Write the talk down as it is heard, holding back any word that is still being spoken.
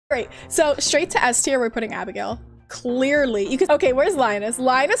Right, so straight to S tier, we're putting Abigail. Clearly, you can. Okay, where's Linus?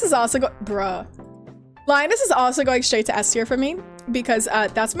 Linus is also Linus is also going straight to S tier for me because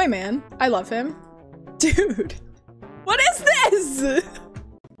that's my man. I love him. Dude, what is this?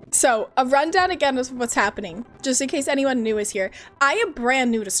 So a rundown again of what's happening, just in case anyone new is here. I am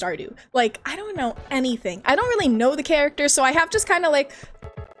brand new to Stardew. Like, I don't know anything. I don't really know the characters, so I have just kind of like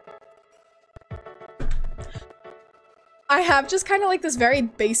this very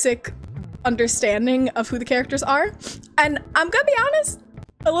basic understanding of who the characters are. And I'm gonna be honest,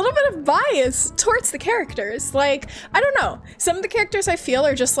 a little bit of bias towards the characters. Like, I don't know. Some of the characters I feel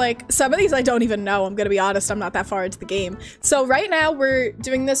are just like, some of these I don't even know. I'm gonna be honest, I'm not that far into the game. So right now we're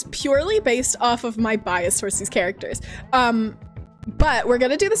doing this purely based off of my bias towards these characters. But we're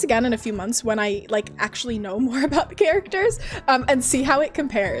gonna do this again in a few months when I like actually know more about the characters and see how it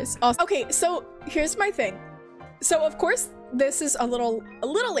compares. Also, okay, so here's my thing. So of course, this is a little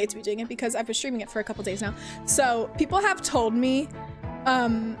late to be doing it because I've been streaming it for a couple days now. So people have told me,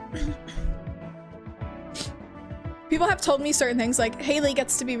 certain things like Haley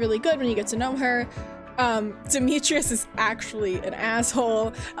gets to be really good when you get to know her. Demetrius is actually an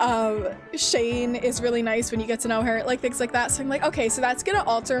asshole. Shane is really nice when you get to know her, like things like that. So I'm like, okay, so that's gonna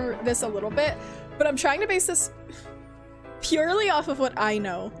alter this a little bit, but I'm trying to base this purely off of what I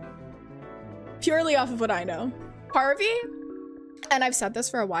know. Harvey, and I've said this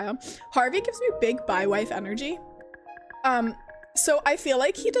for a while, Harvey gives me big bi-wife energy. So I feel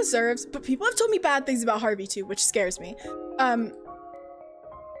like he deserves, but people have told me bad things about Harvey too, which scares me. Harvey's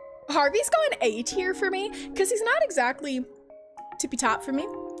going A tier for me because he's not exactly tippy top for me.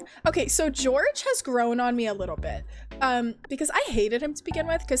 Okay, so George has grown on me a little bit because I hated him to begin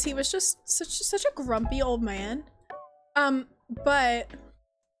with because he was just such a grumpy old man. But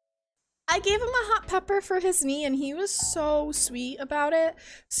I gave him a hot pepper for his knee and he was so sweet about it.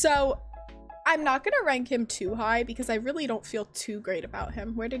 So I'm not gonna rank him too high because I really don't feel too great about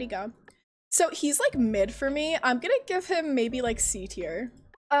him. Where did he go? So he's like mid for me. I'm gonna give him maybe like C tier.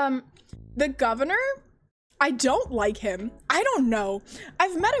 The governor, I don't like him. I don't know.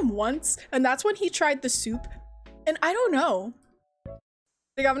 I've met him once and that's when he tried the soup and I don't know.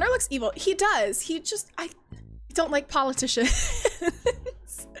 The governor looks evil. He does. I don't like politicians.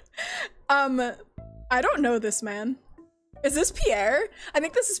 I don't know this man. Is this Pierre? I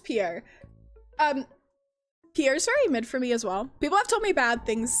think this is Pierre. Pierre's very mid for me as well. People have told me bad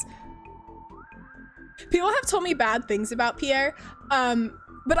things. People have told me bad things about Pierre,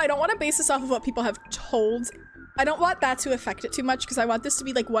 but I don't want to base this off of what people have told. I don't want that to affect it too much because I want this to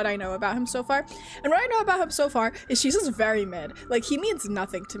be like what I know about him so far. And what I know about him so far is she's just very mid. Like, he means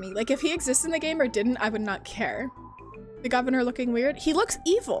nothing to me. Like, if he exists in the game or didn't, I would not care. The governor looking weird. He looks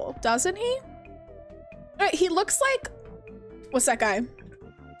evil, doesn't he? Right, he looks like, what's that guy?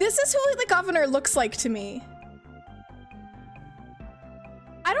 This is who the governor looks like to me.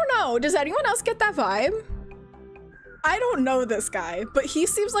 I don't know. Does anyone else get that vibe? I don't know this guy, but he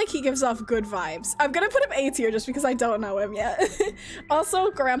seems like he gives off good vibes. I'm gonna put him A tier just because I don't know him yet.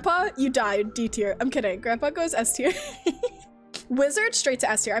 Also, Grandpa, you died, D tier. I'm kidding. Grandpa goes S tier. Wizard straight to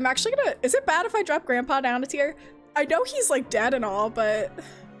S tier. I'm actually gonna, is it bad if I drop Grandpa down a tier? I know he's like dead and all, but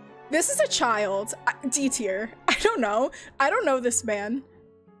this is a child. D tier. I don't know. I don't know this man.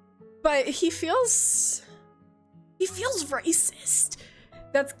 But he feels racist.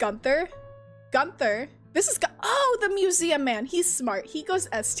 That's Gunther. Gunther. This is, oh, the museum man. He's smart. He goes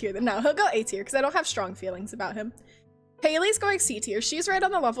S tier. No, he'll go A tier because I don't have strong feelings about him. Haley's going C tier. She's right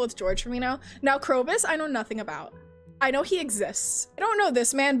on the level with George for me now. Now, Krobus, I know nothing about. I know he exists. I don't know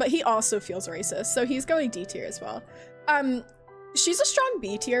this man, but he also feels racist. So he's going D tier as well. She's a strong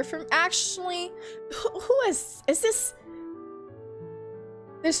B tier from, actually, who is this?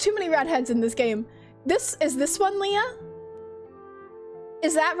 There's too many redheads in this game. Is this one Leah?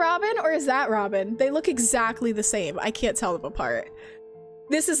 Is that Robin or is that Robin? They look exactly the same. I can't tell them apart.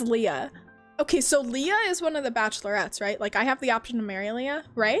 This is Leah. Okay, so Leah is one of the bachelorettes, right? Like, I have the option to marry Leah,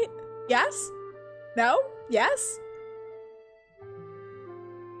 right? Yes? No? Yes?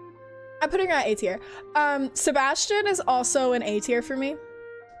 I'm putting her at A tier. Sebastian is also an A tier for me.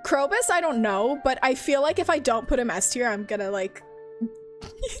 Krobus, I don't know, but I feel like if I don't put him S tier, I'm gonna like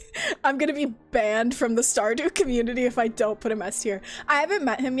I'm gonna be banned from the Stardew community if I don't put him S tier. I haven't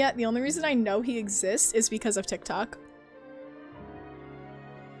met him yet. The only reason I know he exists is because of TikTok.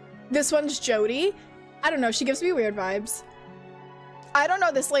 This one's Jody. I don't know, she gives me weird vibes. I don't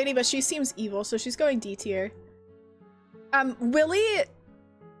know this lady, but she seems evil, so she's going D tier.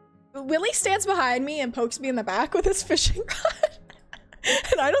 Willie stands behind me and pokes me in the back with his fishing rod.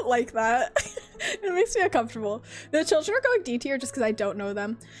 And I don't like that. It makes me uncomfortable. The children are going D tier just because I don't know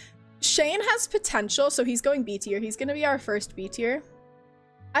them. Shane has potential, so he's going B tier. He's gonna be our first B tier.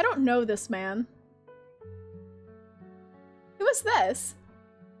 I don't know this man. Who is this?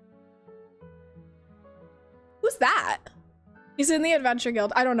 Who's that? He's in the Adventure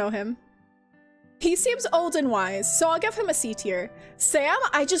Guild. I don't know him. He seems old and wise, so I'll give him a C tier. Sam,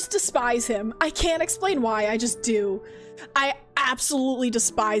 I just despise him. I can't explain why, I just do. I absolutely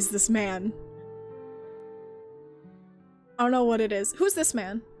despise this man. I don't know what it is. Who's this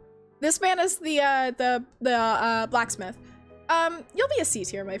man? This man is the blacksmith. You'll be a C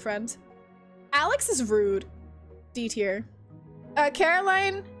tier, my friend. Alex is rude. D tier.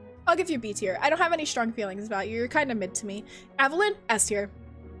 Caroline, I'll give you B tier. I don't have any strong feelings about you. You're kind of mid to me. Evelyn, S tier.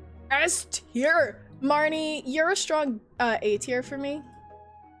 S tier. Marnie, you're a strong A tier for me.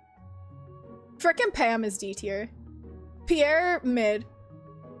 Frickin' Pam is D tier. Pierre, mid.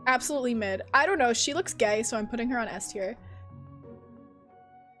 Absolutely mid. I don't know. She looks gay, so I'm putting her on S tier.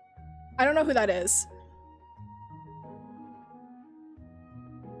 I don't know who that is.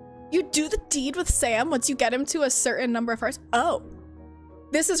 You do the deed with Sam once you get him to a certain number of hearts. Oh.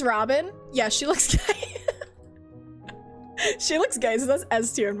 This is Robin. Yeah, she looks gay. She looks gay, so that's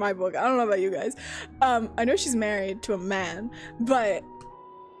S tier in my book. I don't know about you guys. I know she's married to a man, but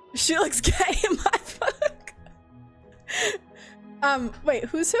she looks gay in my book. Wait,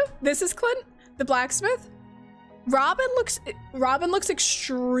 who's who? This is Clint, the blacksmith. Robin looks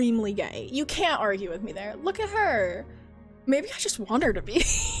extremely gay. You can't argue with me there. Look at her. Maybe I just want her to be.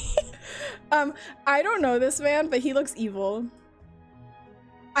 I don't know this man, but he looks evil.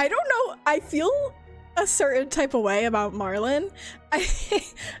 I don't know. I feel a certain type of way about Marlon.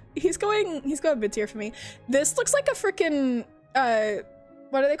 He's going mid tier for me. This looks like a freaking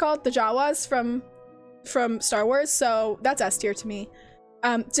what are they called? The Jawas from Star Wars. So that's S tier to me.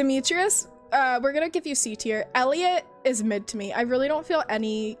 Demetrius, we're gonna give you C tier. Elliot is mid to me. I really don't feel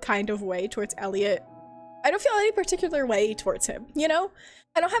any kind of way towards Elliot. I don't feel any particular way towards him, you know?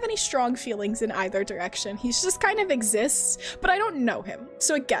 I don't have any strong feelings in either direction. He's just kind of exists, but I don't know him.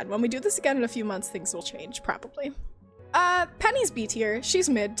 So again, when we do this again in a few months, things will change, probably. Penny's B tier. She's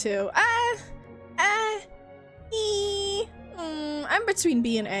mid too. E. I'm between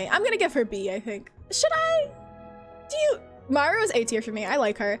B and A. I'm gonna give her B, I think. Should I? Mara's A tier for me. I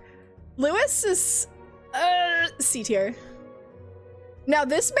like her. Lewis is C tier. Now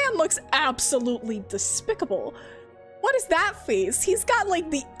this man looks absolutely despicable. What is that face? He's got like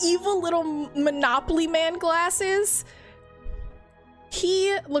the evil little Monopoly man glasses.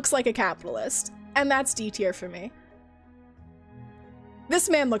 He looks like a capitalist, and that's D tier for me. This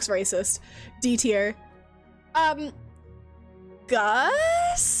man looks racist. D tier.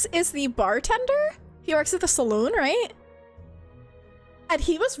 Gus is the bartender? He works at the saloon, right? And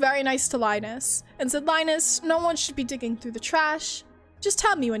he was very nice to Linus and said, Linus, no one should be digging through the trash. Just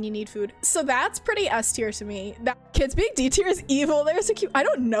tell me when you need food. So that's pretty S tier to me. That kids being D tier is evil. They're so cute. I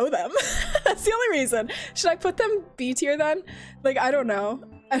don't know them. That's the only reason. Should I put them B tier then? Like, I don't know.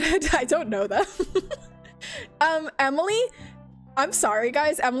 I don't know them. Emily, I'm sorry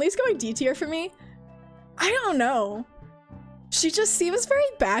guys. Emily's going D tier for me. I don't know. She just seems very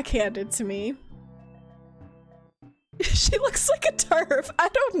backhanded to me. She looks like a turf. I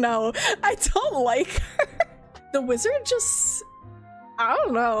don't know. I don't like her. The wizard just... I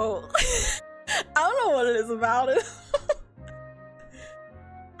don't know. I don't know what it is about it.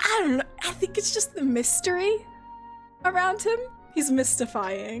 I don't know. I think it's just the mystery around him. He's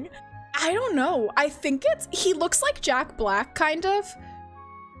mystifying. I don't know. I think he looks like Jack Black, kind of.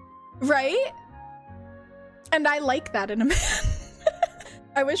 Right? And I like that in a man.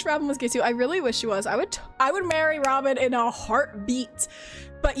 I wish Robin was gay too. I really wish she was. I would marry Robin in a heartbeat.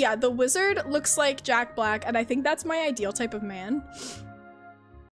 But yeah, the wizard looks like Jack Black, and I think that's my ideal type of man.